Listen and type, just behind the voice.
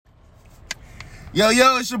Yo,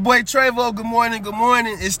 it's your boy Trevo. Good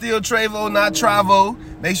morning. It's still Trevo, not Travo.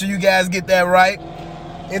 Make sure you guys get that right.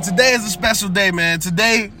 And today is a special day, man.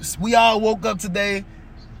 Today, we all woke up today.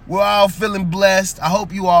 We're all feeling blessed. I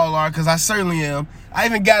hope you all are, because I certainly am. I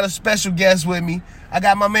even got a special guest with me. I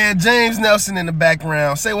got my man James Nelson in the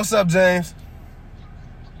background. Say what's up, James.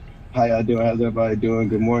 How y'all doing? How's everybody doing?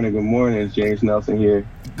 Good morning. It's James Nelson here.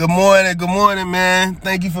 Good morning, man.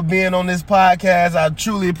 Thank you for being on this podcast. I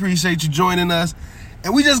truly appreciate you joining us.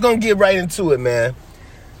 And we just going to get right into it, man.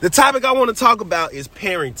 The topic I want to talk about is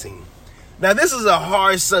parenting. Now, this is a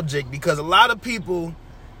hard subject because a lot of people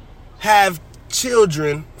have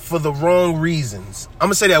children for the wrong reasons. I'm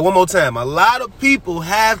going to say that one more time. A lot of people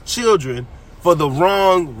have children for the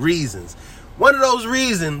wrong reasons. One of those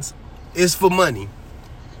reasons is for money.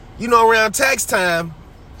 You know, around tax time,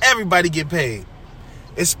 everybody get paid,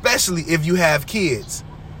 especially if you have kids,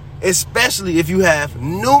 especially if you have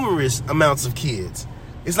numerous amounts of kids.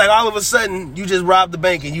 It's like all of a sudden you just robbed the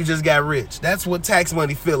bank and you just got rich. That's what tax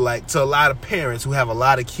money feel like to a lot of parents who have a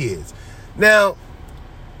lot of kids. Now,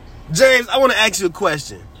 James, I want to ask you a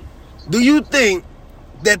question. Do you think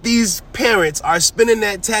that these parents are spending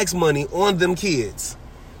that tax money on them kids?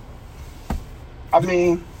 I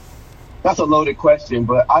mean, that's a loaded question,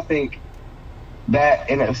 but I think that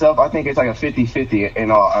in itself, I think it's like a 50-50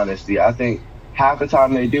 in all honesty. I think half the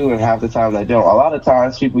time they do and half the time they don't. A lot of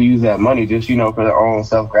times people use that money just, for their own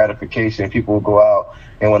self-gratification. People will go out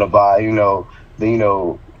and want to buy,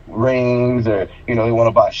 rings, or, they want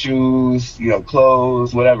to buy shoes,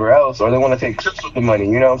 clothes, whatever else, or they want to take trips with the money,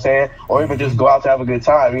 you know what I'm saying? Or even just go out to have a good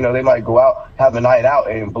time. They might go out, have a night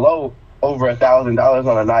out and blow over $1,000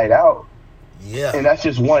 on a night out. Yeah. And that's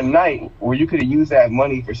just one night where you could have used that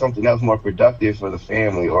money for something else more productive for the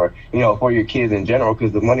family, or, for your kids in general.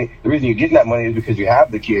 Because the reason you're getting that money is because you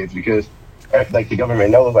have the kids, because like the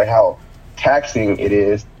government knows like how taxing it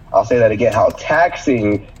is. I'll say that again, how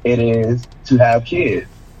taxing it is to have kids.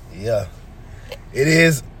 Yeah. It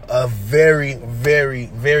is a very, very,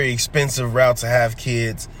 very expensive route to have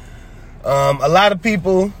kids. A lot of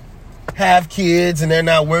people have kids and they're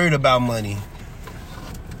not worried about money.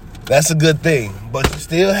 That's a good thing. But you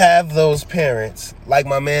still have those parents, like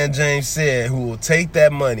my man James said, who will take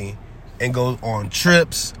that money and go on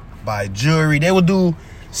trips, buy jewelry. They will do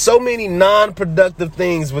so many non-productive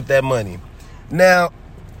things with that money. Now,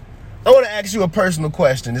 I want to ask you a personal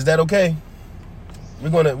question. Is that okay? We're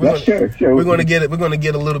gonna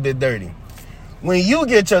get a little bit dirty. When you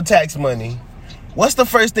get your tax money, what's the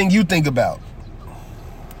first thing you think about?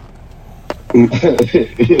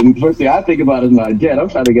 First thing I think about is my debt. I'm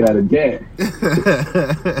trying to get out of debt.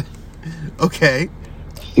 Okay.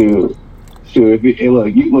 Shoot.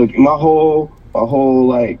 Look. My whole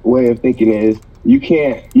like way of thinking is you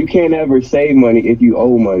can't ever save money if you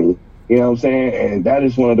owe money. You know what I'm saying? And that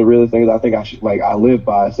is one of the realest things I think I live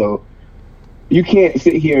by. So you can't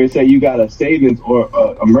sit here and say you got a savings or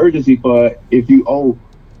a emergency fund if you owe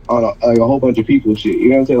on a whole bunch of people shit. You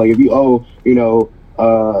know what I'm saying? Like if you owe,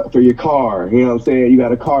 for your car, you know what I'm saying? You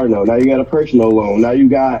got a car note. Now you got a personal loan. Now you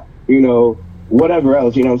got, whatever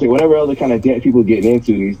else, you know what I'm saying? Whatever other kind of debt people getting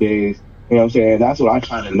into these days, you know what I'm saying? That's what I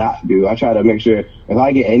try to not do. I try to make sure if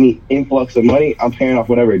I get any influx of money, I'm paying off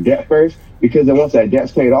whatever debt first, because then once that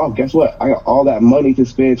debt's paid off, guess what? I got all that money to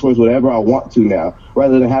spend towards whatever I want to now,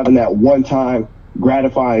 rather than having that one-time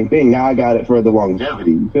gratifying thing. Now I got it for the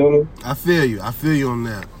longevity. You feel me? I feel you on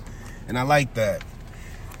that. And I like that.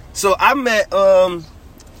 So I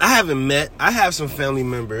have some family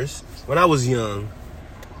members. When I was young,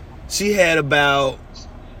 she had I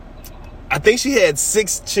think she had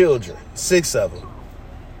 6 children, 6 of them.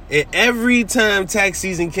 And every time tax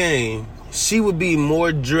season came, she would be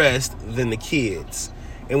more dressed than the kids.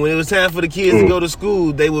 And when it was time for the kids to go to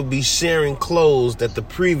school, they would be sharing clothes that the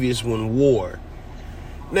previous one wore.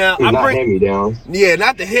 Now, hand-me-downs. Yeah,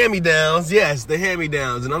 not the hand-me-downs. Yes, the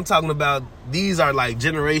hand-me-downs. And I'm talking about, these are like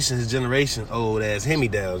generations old as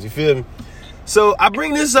hand-me-downs. You feel me? So I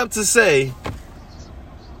bring this up to say,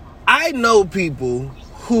 I know people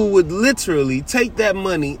who would literally take that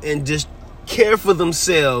money and just care for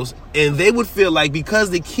themselves. And they would feel like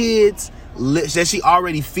because the kids, that she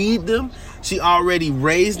already feed them, she already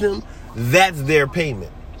raised them, that's their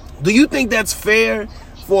payment. Do you think that's fair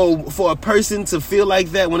for a person to feel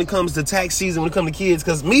like that when it comes to tax season, when it comes to kids?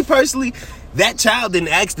 Because me personally, that child didn't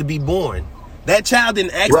ask to be born. That child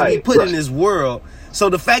didn't ask to be put in this world. So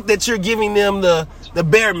the fact that you're giving them the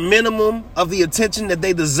bare minimum of the attention that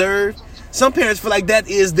they deserve, some parents feel like that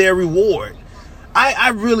is their reward.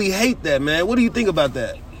 I really hate that, man. What do you think about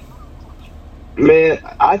that? Man,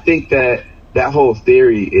 I think that whole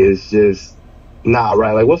theory is just Nah,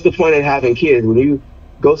 right? Like, what's the point in having kids when you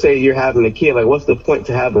go say you're having a kid? Like, what's the point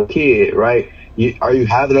to have a kid, right? Are you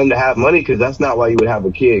having them to have money? Because that's not why you would have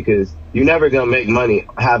a kid. Because you're never gonna make money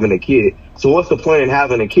having a kid. So what's the point in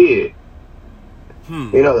having a kid?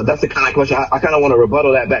 You know, that's the kind of question I kind of want to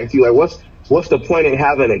rebuttal that back to you. Like, what's the point in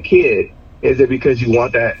having a kid? Is it because you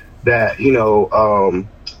want that you know,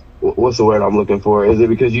 what's the word I'm looking for? Is it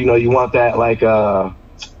because you know you want that like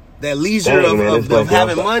that leisure of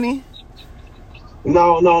having money?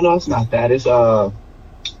 No, it's not that. It's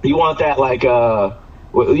you want that like you know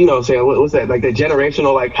what I'm saying, what's that, like the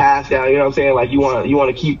generational like pass down, you know what I'm saying? Like you want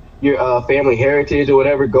to keep your family heritage or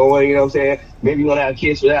whatever going, you know what I'm saying? Maybe you want to have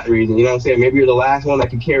kids for that reason, you know what I'm saying? Maybe you're the last one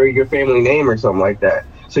that can carry your family name or something like that.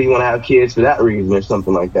 So you want to have kids for that reason or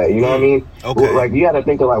something like that, you know what I mean? Okay. Like you got to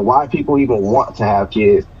think of like why people even want to have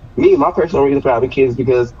kids. Me, my personal reason for having kids is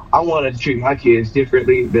because I wanted to treat my kids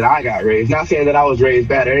differently than I got raised. Not saying that I was raised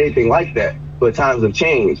bad or anything like that, but times have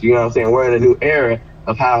changed. You know what I'm saying? We're in a new era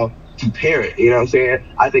of how to parent. You know what I'm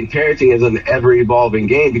saying? I think parenting is an ever-evolving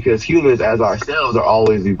game because humans as ourselves are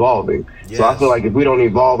always evolving. Yes. So I feel like if we don't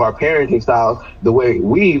evolve our parenting styles the way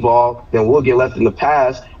we evolve, then we'll get left in the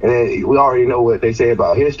past. And then we already know what they say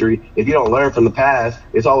about history. If you don't learn from the past,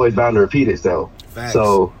 it's always bound to repeat itself. Facts.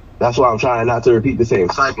 So that's why I'm trying not to repeat the same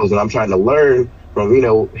cycles, and I'm trying to learn from, you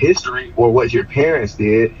know, history or what your parents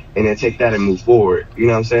did and then take that and move forward. You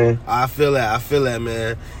know what I'm saying? I feel that,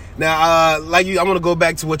 man. Now, I'm going to go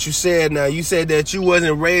back to what you said. Now, you said that you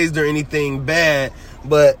wasn't raised or anything bad,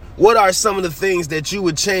 but what are some of the things that you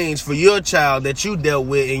would change for your child that you dealt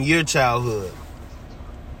with in your childhood?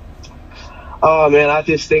 Oh, man, I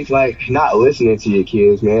just think, like, not listening to your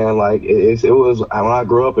kids, man. Like, it was, when I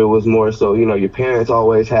grew up, it was more so, you know, your parents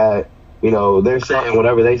always had, you know, they're saying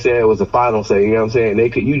whatever they said was the final say, you know what I'm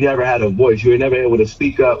saying? You never had a voice. You were never able to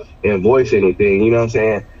speak up and voice anything, you know what I'm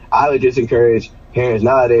saying? I would just encourage parents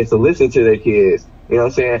nowadays to listen to their kids. You know what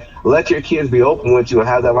I'm saying? Let your kids be open with you and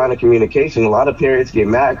have that line of communication. A lot of parents get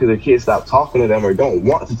mad because their kids stop talking to them or don't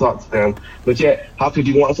want to talk to them. But yet, how could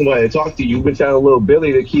you want somebody to talk to you? You've been telling little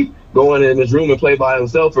Billy to keep going in this room and play by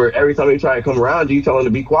himself, or every time he try to come around you, you tell him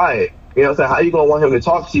to be quiet. You know what I'm saying? How you going to want him to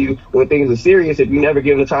talk to you when things are serious if you never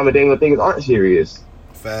give him the time of day when things aren't serious?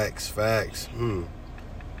 Facts.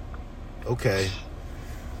 Okay.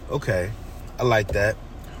 I like that.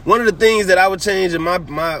 One of the things that I would change in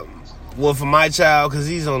for my child, because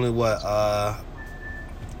he's only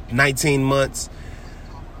 19 months.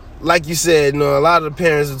 Like you said, you know, a lot of the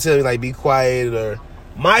parents would tell me like be quiet, or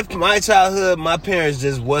my childhood, my parents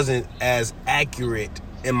just wasn't as accurate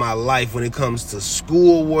in my life when it comes to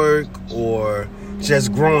schoolwork or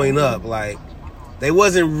just growing up. Like they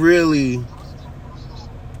wasn't really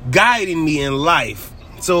guiding me in life.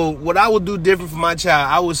 So what I would do different for my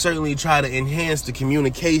child, I would certainly try to enhance the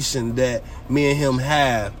communication that me and him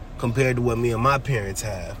have compared to what me and my parents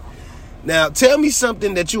have. Now, tell me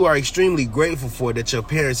something that you are extremely grateful for that your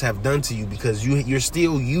parents have done to you, because you're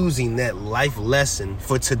still using that life lesson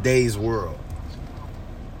for today's world.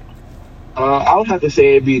 I would have to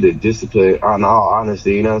say it'd be the discipline, on all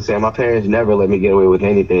honesty. You know what I'm saying? My parents never let me get away with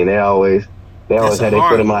anything. They always had their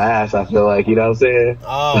foot in my ass, I feel like. You know what I'm saying?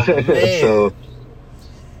 Oh, man. So,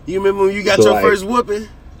 you remember when you got your first whooping?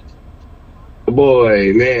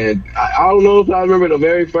 Boy, man, I don't know if I remember the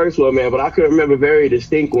very first one, man, but I could remember very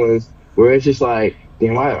distinct ones where it's just like,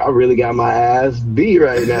 damn, I really got my ass beat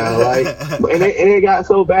right now. Like, and it got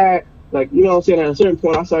so bad, like, you know what I'm saying, at a certain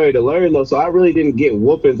point I started to learn, though, so I really didn't get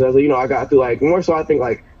whoopings as, you know, I got through, like, more so I think,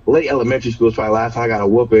 like, late elementary school was probably last time I got a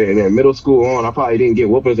whooping, and then middle school on, I probably didn't get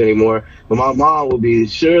whoopings anymore, but my mom would be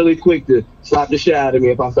surely quick to slap the shit out of me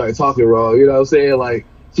if I started talking wrong, you know what I'm saying, like,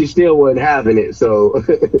 she still wasn't having it, so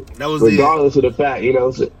that was regardless of the fact, you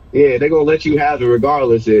know, so, yeah, they're gonna let you have it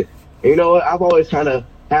regardless. And you know what? I've always kind of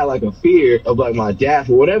had like a fear of like my dad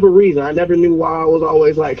for whatever reason. I never knew why I was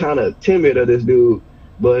always like kind of timid of this dude,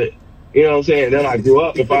 but you know what I'm saying. Then I grew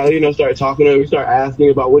up and finally, you know, started talking to him. We started asking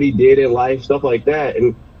about what he did in life, stuff like that,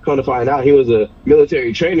 and come to find out he was a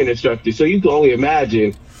military training instructor. So you can only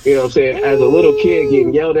imagine, you know what I'm saying, as a little kid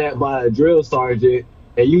getting yelled at by a drill sergeant,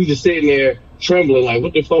 and you just sitting there trembling like,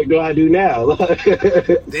 what the fuck do I do now?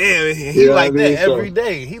 Damn, he like that every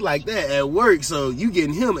day. He like that at work, so you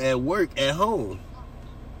getting him at work at home.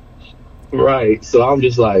 Right. So I'm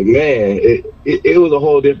just like, man, it was a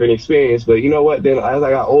whole different experience. But you know what? Then as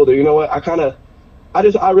I got older, you know what?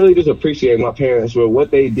 I really just appreciate my parents for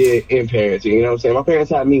what they did in parenting. You know what I'm saying? My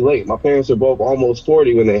parents had me late. My parents are both almost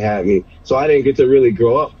 40 when they had me. So I didn't get to really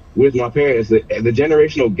grow up with my parents. The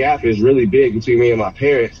generational gap is really big between me and my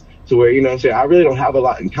parents, to where, you know what I'm saying, I really don't have a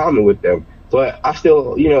lot in common with them. But I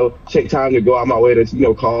still, you know, take time to go out my way to, you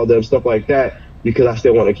know, call them, stuff like that. because I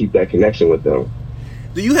still want to keep that connection with them.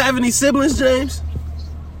 Do you have any siblings, James?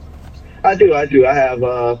 I do. I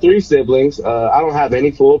have 3 siblings. I don't have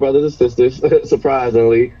any full brothers and sisters,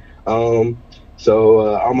 surprisingly.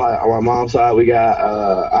 So on my mom's side, we got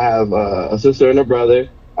I have a sister and a brother.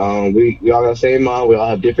 We all got the same mom. We all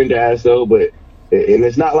have different dads though, but and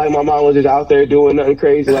it's not like my mom was just out there doing nothing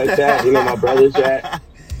crazy like that. You know,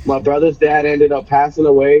 my brother's dad ended up passing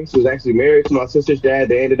away. She was actually married to my sister's dad.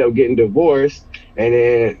 They ended up getting divorced, and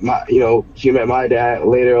then she met my dad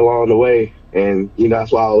later along the way, and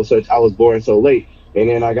that's why I was born so late. And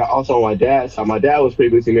then I got also on my dad's side. My dad was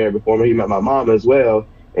previously married before me. He met my mom as well,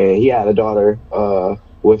 and he had a daughter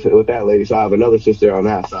with that lady. So I have another sister on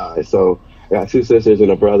that side. So I got 2 sisters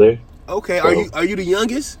and a brother. Okay, so, are you the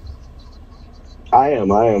youngest? I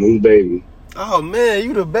am. I'm the baby. Oh man,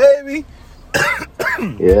 you the baby?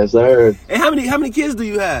 Yes, sir. And how many kids do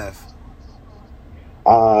you have?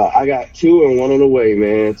 I got 2 and 1 on the way,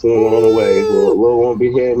 man. 2 and 1 on the way. Little one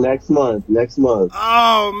be here next month.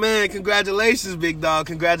 Oh man, congratulations, big dog.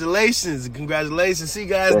 Congratulations. See,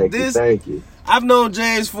 guys, Thank you. I've known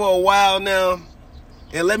James for a while now,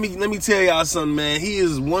 and let me tell y'all something, man. He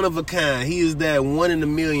is one of a kind. He is that 1 in a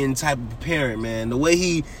million type of parent, man. The way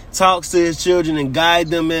he talks to his children and guide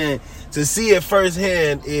them, man, to see it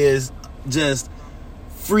firsthand is just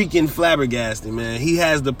freaking flabbergasting, man. He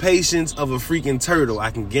has the patience of a freaking turtle.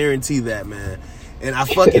 I can guarantee that, man. And I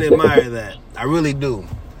fucking admire that. I really do.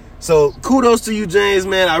 So kudos to you, James,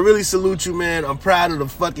 man. I really salute you, man. I'm proud of the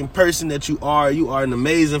fucking person that you are. You are an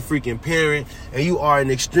amazing freaking parent, and you are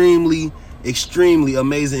an extremely, extremely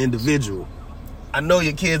amazing individual. I know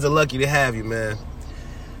your kids are lucky to have you, man.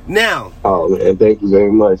 Now. Oh, man, thank you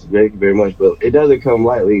very much. Thank you very much. But it doesn't come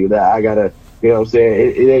lightly that I gotta, what I'm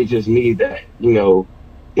saying? It ain't just me that,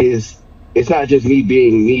 it's not just me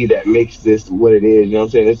being me that makes this what it is. You know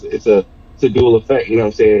what I'm saying? It's a dual effect. You know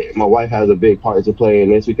what I'm saying? My wife has a big part to play in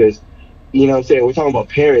this because, what I'm saying? We're talking about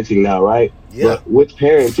parenting now, right? Yeah. But with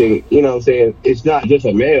parenting, what I'm saying? It's not just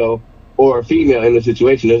a male or a female in the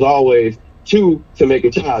situation. There's always 2 to make a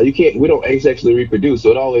child. We don't asexually reproduce, so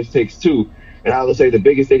it always takes 2. And I would say the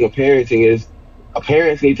biggest thing of parenting is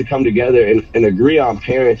parents need to come together and agree on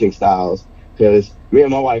parenting styles, because me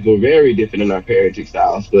and my wife were very different in our parenting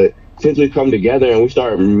styles. But since we come together and we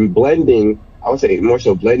start blending, I would say more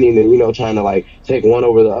so blending than, trying to like take one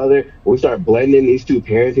over the other, we start blending these 2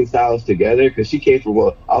 parenting styles together, because she came from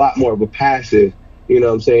a lot more of a passive,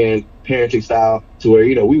 parenting style to where,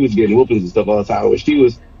 we was getting whoopings and stuff all the time, which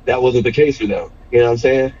that wasn't the case for them. You know what I'm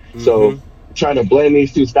saying? Mm-hmm. So trying to blend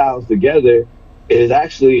these 2 styles together is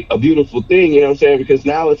actually a beautiful thing, because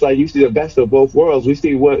now it's like you see the best of both worlds. We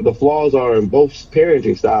see what the flaws are in both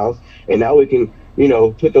parenting styles, and now we can,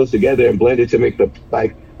 put those together and blend it to make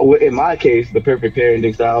in my case, the perfect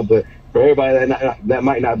parenting style, but for everybody that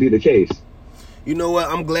might not be the case. You know what?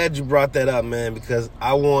 I'm glad you brought that up, man, because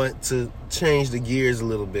I want to change the gears a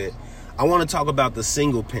little bit. I want to talk about the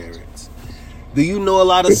single parents. Do you know a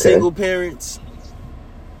lot of single parents?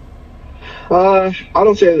 I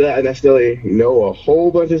don't say that I necessarily know a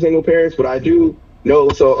whole bunch of single parents, but I do know.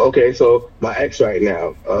 So my ex right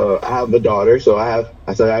now, I have a daughter. So I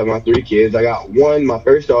have my 3 kids. I got my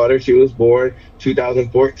first daughter. She was born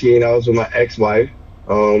 2014. I was with my ex-wife.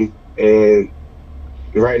 And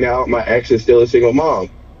right now my ex is still a single mom.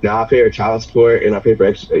 Now I pay her child support and I pay for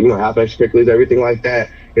half extracurriculars, everything like that.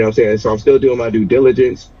 You know what I'm saying? So I'm still doing my due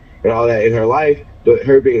diligence and all that in her life. But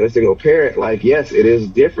her being a single parent, yes, it is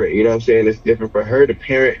different. You know what I'm saying? It's different for her to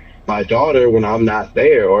parent my daughter when I'm not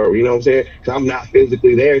there, or, you know what I'm saying? Because I'm not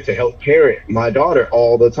physically there to help parent my daughter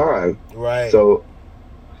all the time. Right. So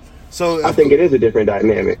I think it is a different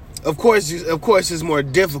dynamic. Of course, it's more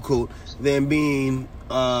difficult than being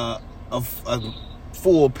a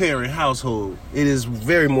full parent household. It is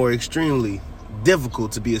very more extremely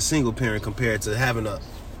difficult to be a single parent compared to having a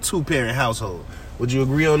 2-parent household. Would you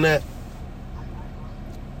agree on that?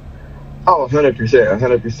 Oh,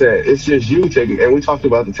 100%. It's just you taking, and we talked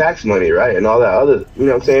about the tax money, right? And all that other, you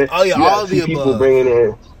know what I'm saying? Oh, yeah, all the people bringing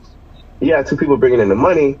in, 2 people bringing in the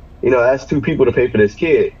money, that's 2 people to pay for this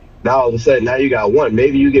kid. Now, all of a sudden, now you got 1.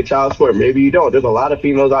 Maybe you get child support, maybe you don't. There's a lot of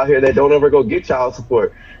females out here that don't ever go get child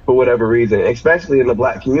support for whatever reason, especially in the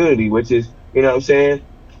Black community, which is, you know what I'm saying?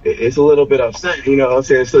 It's a little bit upsetting, you know what I'm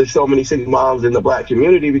saying? So there's so many single moms in the Black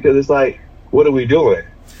community, because it's like, what are we doing?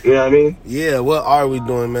 You know what I mean? Yeah, what are we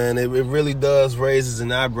doing, man? It really does raises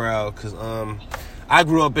an eyebrow, because I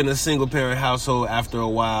grew up in a single-parent household after a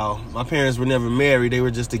while. My parents were never married. They were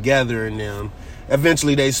just together, and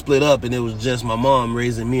eventually they split up, and it was just my mom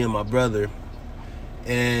raising me and my brother.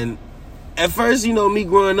 And at first, you know, me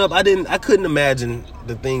growing up, I couldn't imagine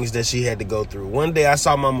the things that she had to go through. One day I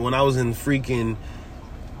saw mom when I was in freaking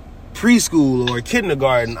preschool or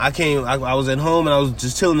kindergarten. I was at home and I was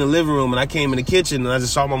just chilling in the living room, and I came in the kitchen and I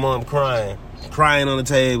just saw my mom crying on the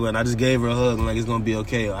table, and I just gave her a hug and like, it's gonna be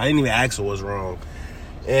okay. I didn't even ask her what's wrong.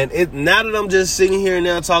 And now that I'm just sitting here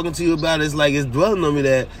now talking to you about it, it's like it's dwelling on me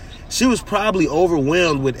that she was probably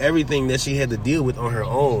overwhelmed with everything that she had to deal with on her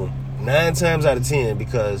own 9 times out of 10,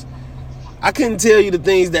 because I couldn't tell you the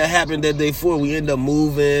things that happened that day before we end up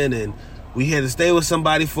moving, and we had to stay with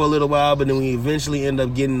somebody for a little while, but then we eventually end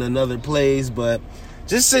up getting another place. But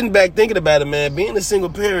just sitting back thinking about it, man, being a single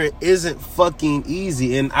parent isn't fucking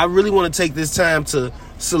easy. And I really want to take this time to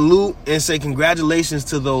salute and say congratulations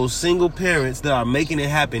to those single parents that are making it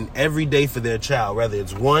happen every day for their child, whether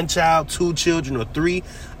it's 1 child, 2 children, or 3.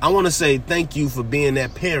 I want to say thank you for being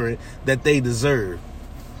that parent that they deserve.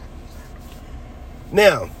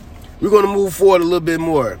 Now, we're going to move forward a little bit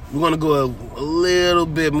more. We're going to go a little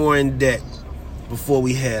bit more in depth before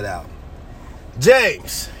we head out.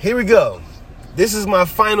 James, here we go. This is my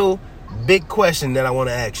final big question that I want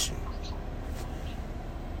to ask you.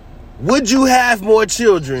 Would you have more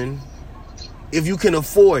children if you can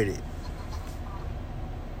afford it?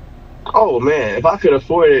 Oh man, if I could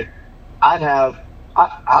afford it, I'd have.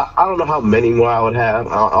 I don't know how many more I would have,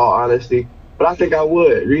 in all honesty, but I think I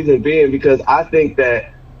would. Reason being because I think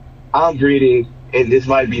that I'm breeding, and this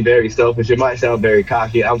might be very selfish. It might sound very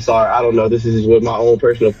cocky. I'm sorry. I don't know. This is just with my own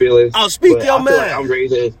personal feelings. I'll speak your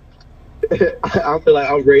man. I feel like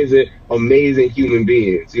I'm raising amazing human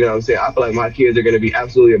beings. You know what I'm saying? I feel like my kids are going to be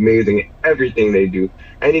absolutely amazing in everything they do.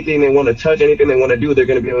 Anything they want to touch, anything they want to do, they're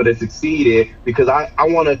going to be able to succeed in, because I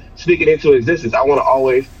want to speak it into existence. I want to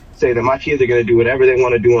always say that my kids are going to do whatever they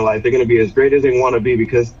want to do in life. They're going to be as great as they want to be,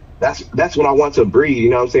 because that's what I want to breed.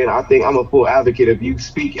 You know what I'm saying? I think I'm a full advocate if you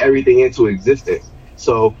speak everything into existence.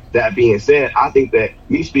 So that being said, I think that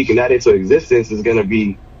me speaking that into existence is going to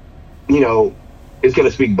be, you know, it's going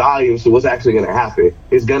to speak volumes to what's actually going to happen.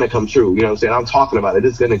 It's going to come true. You know what I'm saying? I'm talking about it.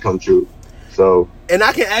 It's going to come true. So, and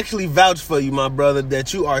I can actually vouch for you, my brother,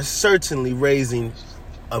 that you are certainly raising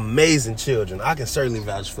amazing children. I can certainly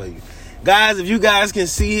vouch for you. Guys, if you guys can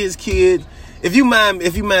see his kid, if you mind,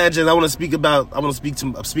 just, I want to speak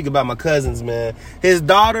about my cousins, man. His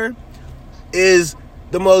daughter is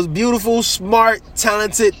the most beautiful, smart,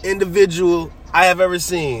 talented individual I have ever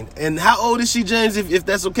seen. And how old is she, James? If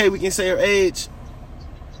that's okay, we can say her age.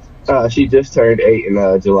 She just turned 8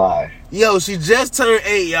 in July. Yo, she just turned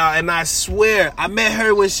 8, y'all, and I swear, I met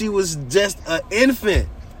her when she was just an infant.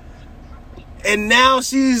 And now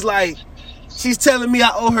she's telling me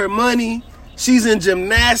I owe her money. She's in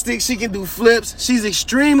gymnastics. She can do flips. She's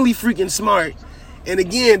extremely freaking smart. And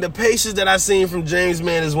again, the patience that I've seen from James,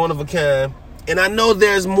 man, is one of a kind. And I know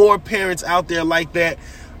there's more parents out there like that.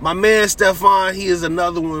 My man, Stefan, he is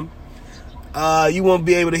another one. You won't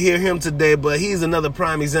be able to hear him today, but he's another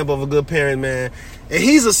prime example of a good parent, man. And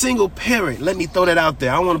he's a single parent. Let me throw that out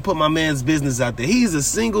there. I want to put my man's business out there. He's a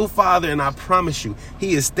single father, and I promise you,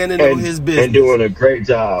 he is standing on his business. And doing a great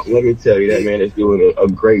job. Let me tell you, that man is doing a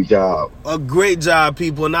great job. A great job,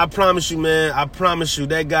 people. And I promise you, man,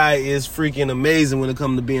 that guy is freaking amazing when it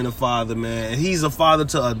comes to being a father, man. He's a father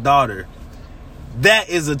to a daughter. That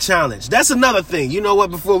is a challenge. That's another thing. You know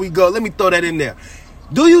what? Before we go, let me throw that in there.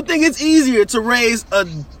 Do you think it's easier to raise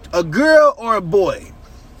a girl or a boy?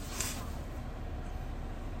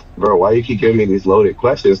 Bro, why you keep giving me these loaded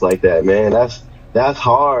questions like that, man? That's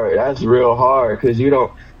hard. That's real hard, because you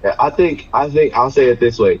don't. I think I'll say it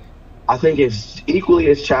this way. I think it's equally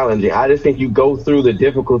as challenging. I just think you go through the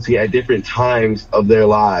difficulty at different times of their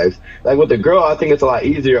lives. Like with the girl, I think it's a lot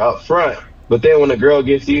easier up front. But then when the girl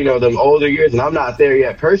gets to, them older years, and I'm not there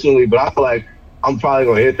yet personally, but I feel like I'm probably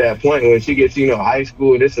going to hit that point when she gets, high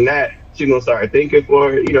school, this and that, she's going to start thinking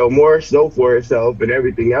more so for herself and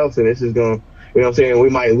everything else. And this is going to, what I'm saying, we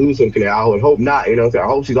might lose some connection. I would hope not, I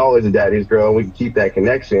hope she's always a daddy's girl and we can keep that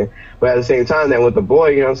connection. But at the same time, then with the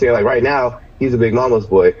boy, like right now, he's a big mama's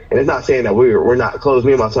boy. And it's not saying that we're not close.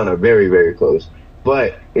 Me and my son are very, very close.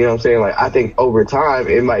 But, I think over time,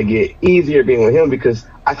 it might get easier being with him because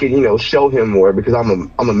I can, show him more because I'm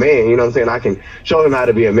a man, I can show him how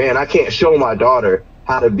to be a man. I can't show my daughter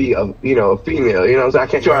how to be a female, I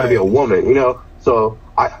can't show her how to be a woman, So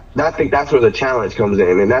I think that's where the challenge comes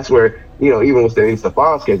in. And that's where, even with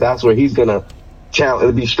Stefan's case, that's where he's going to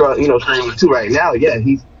be struggling too right now. Yeah,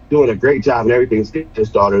 he's doing a great job and everything.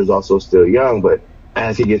 His daughter is also still young, but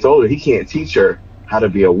as he gets older, he can't teach her how to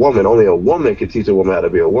be a woman. Only a woman can teach a woman how to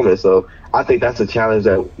be a woman. So I think that's a challenge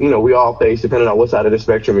that, we all face depending on what side of the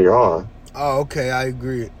spectrum you're on. Oh, okay. I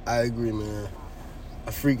agree, man.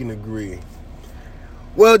 freaking agree.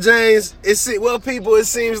 Well, James, people, it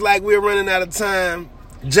seems like we're running out of time.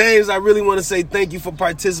 James, I really want to say thank you for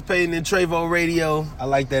participating in Trevo Radio. I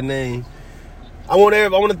like that name. I want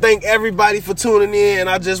to thank everybody for tuning in, and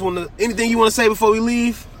I just want to, anything you want to say before we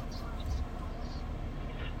leave?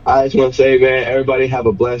 I just want to say, man, everybody have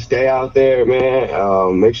a blessed day out there,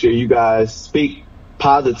 man. Make sure you guys speak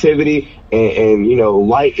positivity and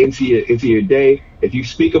light into your day. If you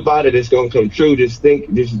speak about it, it's gonna come true. Just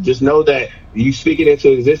know that you speak it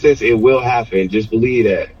into existence, it will happen. Just believe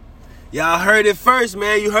that. Y'all heard it first,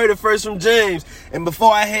 man. You heard it first from James. And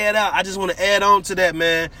before I head out, I just want to add on to that,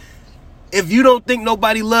 man. If you don't think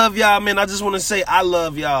nobody love y'all, man, I just want to say I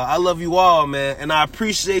love y'all. I love you all, man. And I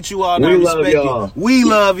appreciate you all. We love y'all. We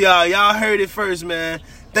love y'all. Y'all heard it first, man.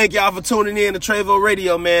 Thank y'all for tuning in to Trevo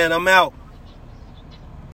Radio, man. I'm out.